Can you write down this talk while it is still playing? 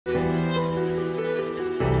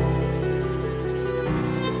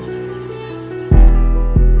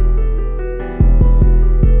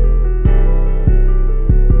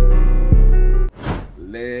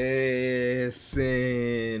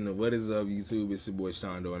up, YouTube? It's your boy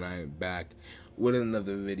Shaundooe, and I am back with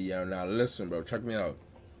another video. Now, listen, bro, check me out.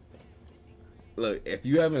 Look, if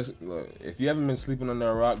you haven't been sleeping under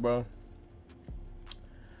a rock, bro,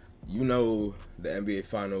 you know the NBA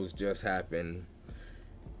Finals just happened,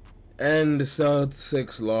 and the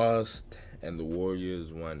Celtics lost, and the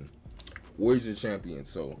Warriors won. Warriors are champions.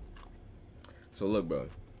 So look, bro,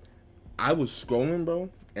 I was scrolling, bro,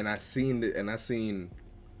 and I seen this, and I was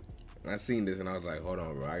like, hold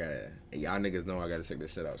on, bro, y'all niggas know I gotta check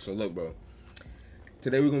this shit out. So look, bro,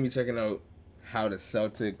 today we're gonna be checking out how the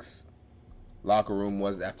Celtics locker room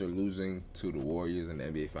was after losing to the Warriors in the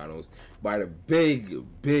NBA Finals by the big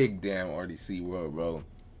damn RDCWORLD, bro.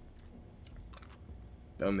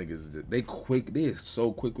 Them niggas, they are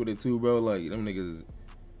so quick with it too, bro. Like, them niggas,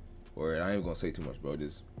 or I ain't gonna say too much, bro.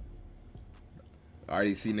 Just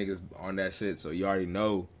RDC niggas on that shit, so you already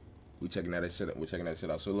know we're checking that shit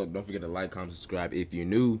out. So look, don't forget to like, comment, subscribe if you're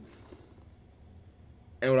new.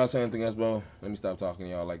 And without saying anything else, bro, let me stop talking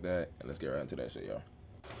to y'all like that, and let's get right into that shit, y'all.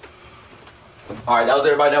 All right, that was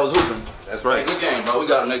everybody that was hooping. That's right. Hey, good game, bro. We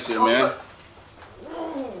got them next year, man.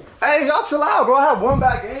 Hey, y'all chill out, bro. I have one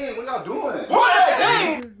back game. What y'all doing? One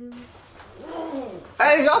back game?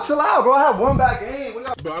 Hey, y'all chill out, bro. I have one back game.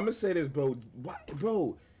 Bro, I'm gonna say this, bro.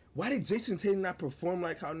 Why did Jason Tatum not perform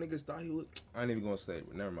like how niggas thought he would? I ain't even gonna say it,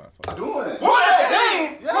 but never mind. What y'all doing? One back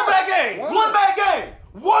game? Yeah. One back game? One back game?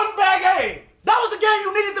 One back game? That was the game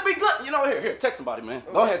you needed to be good. You know, here, text somebody, man.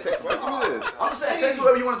 Go ahead, text What somebody. do this? I'm just saying, text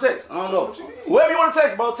whoever you want to text. I don't know. What you mean? Whoever you want to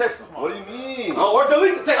text, bro, text them. What do you mean? Oh, or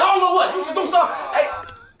delete the text. I don't know what. You should do something. Hey.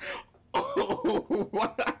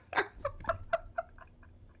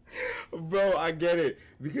 Bro, I get it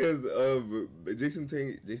because Jason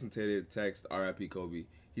Tatum text R.I.P. Kobe.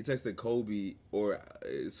 He texted Kobe or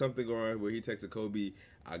something around where he texted Kobe,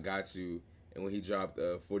 "I got you," and when he dropped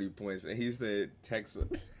 40 points, and he said, "Text him."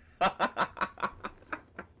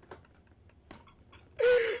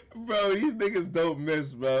 Bro, these niggas don't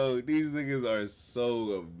miss, bro. These niggas are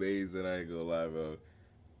so amazing. I ain't gonna lie, bro.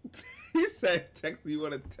 He said, "Text me. You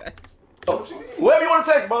want to text?" What you mean? Whoever you want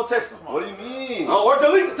to text, bro, text them. What do you mean? Oh, or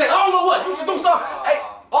delete the text. I don't know what. You should do something. Hey,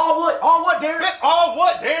 all what, Derek? All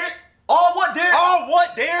what, Derek? All what, Derek? All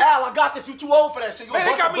what, Derek? Al, I got this. You too old for that shit. You Man,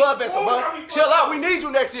 they got me blood vessel, bro. Chill out. We need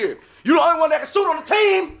you next year. You the only one that can shoot on the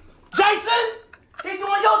team. Jason, he's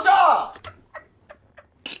doing your job.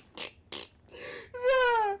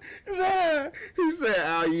 Nah. He said,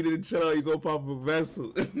 "Al, you need to chill out. You go pop a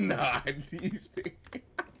vessel." Nah, these things.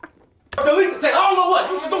 Delete the text. I don't know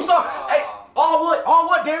what. You should do something. Hey, all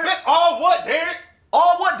what, Derek? All what, Derek?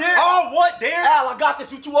 All what, Derek? All what, Derek? Al, I got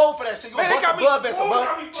this. You too old for that shit. You Man, they got me blood vessel, bro.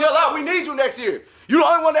 Chill out. We need you next year. You the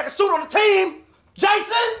only one that can shoot on the team.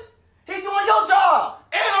 Jason, he's doing your job.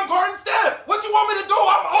 And I'm guarding Steph. What you want me to do?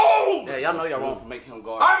 I'm old. Yeah, y'all know y'all wrong for making him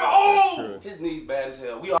guard. I'm old. His knees bad as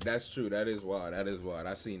hell. We That's true. That is wild. I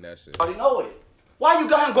seen that shit. already know it. Why you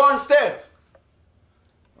got him guarding Steph?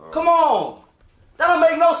 Come on. That don't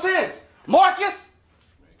make no sense. Marcus,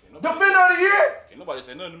 defender of the year. Can't nobody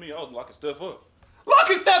say nothing to me. I was locking stuff up.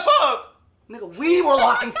 Locking Steph up. Nigga, we were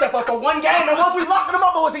locking Steph up for one game, and was we locking him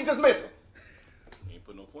up, or was he just missing? He ain't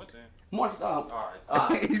put no points in. Marcus, all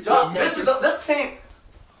He right. said Y'all, Marcus. this team,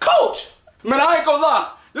 coach. Man, I ain't gonna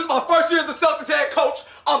lie. This is my first year as a Celtics head coach.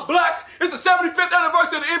 I'm black. It's the 75th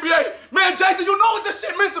anniversary of the NBA. Man, Jason, you know what this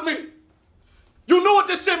shit meant to me. You know what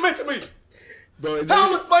this shit meant to me. Bro, How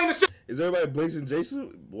I'm explaining this shit. is everybody blaming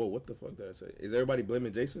Jason? Whoa, what the fuck did I say? Is everybody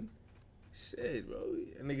blaming Jason? Shit, bro.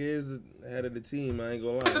 That nigga is the head of the team. I ain't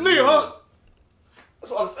gonna lie. The knee, huh? That's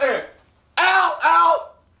what I'm saying.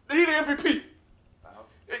 Al, he the MVP.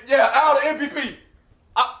 Yeah, Al the MVP.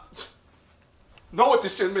 I know what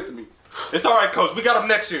this shit meant to me. It's all right, coach. We got him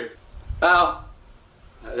next year. Al,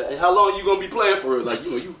 how long you gonna be playing for it? Like,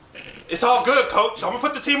 you. It's all good, coach. I'm gonna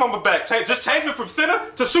put the team on my back. Just change it from center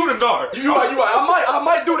to shooting guard. You right. I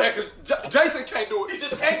might do that because Jason can't do it. He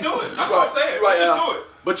just can't do it. That's what I'm saying. You right, Just Al. do it.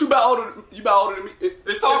 But you about older than me.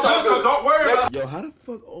 It's all good, coach. Don't worry about it. Yo, how the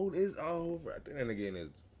fuck old is I think that nigga in his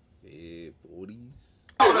 40s.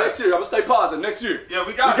 Next year, I'm gonna stay positive. Next year. Yeah,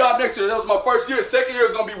 we got him next year. That was my first year. Second year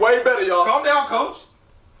is gonna be way better, y'all. Calm down, coach.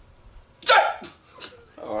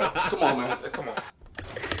 All right, come on, man. Come on.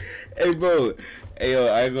 Hey, bro. Hey, yo,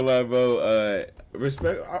 I ain't gonna lie, bro.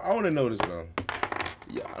 Respect. I want to know this, bro.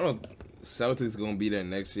 Yeah, I don't. Celtics gonna be there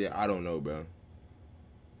next year. I don't know, bro.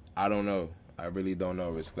 I don't know. I really don't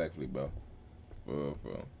know, respectfully, bro. For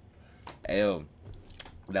real. Hey, yo,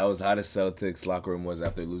 that was how the Celtics locker room was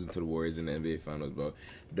after losing to the Warriors in the NBA Finals, bro.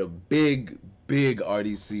 The big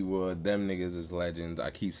RDCWORLD, them niggas is legends.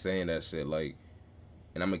 I keep saying that shit. Like,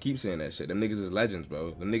 And I'm gonna keep saying that shit. Them niggas is legends,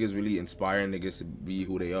 bro. Them niggas really inspiring niggas to be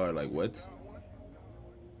who they are. Like, what?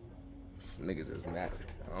 Niggas is mad.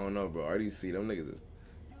 I don't know, bro. RDC, them niggas is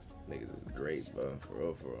great, bro. For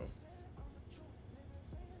real, for real.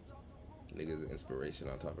 Niggas is inspiration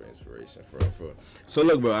on top of inspiration. For real, for real. So,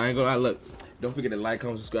 look, bro, I ain't gonna lie. Look, don't forget to like,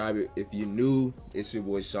 comment, subscribe. If you're new, it's your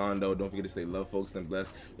boy Shaundooe. Don't forget to stay love, folks, and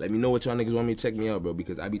blessed. Let me know what y'all niggas want me to check me out, bro,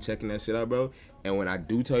 because I be checking that shit out, bro. And when I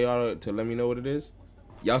do tell y'all to let me know what it is,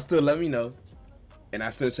 y'all still let me know. And I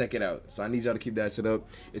still check it out. So I need y'all to keep that shit up.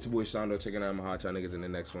 It's your boy Shaundooe checking out. I'm gonna hot y'all niggas in the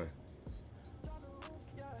next one.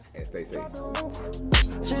 And stay safe.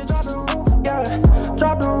 She drop the roof, yeah.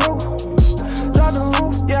 Drop the roof. Drop the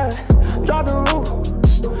roof, yeah. Drop the roof.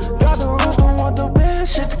 Drop the roof. Don't want the bad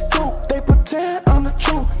shit to do. They pretend I'm the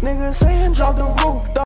truth. Niggas saying drop the roof.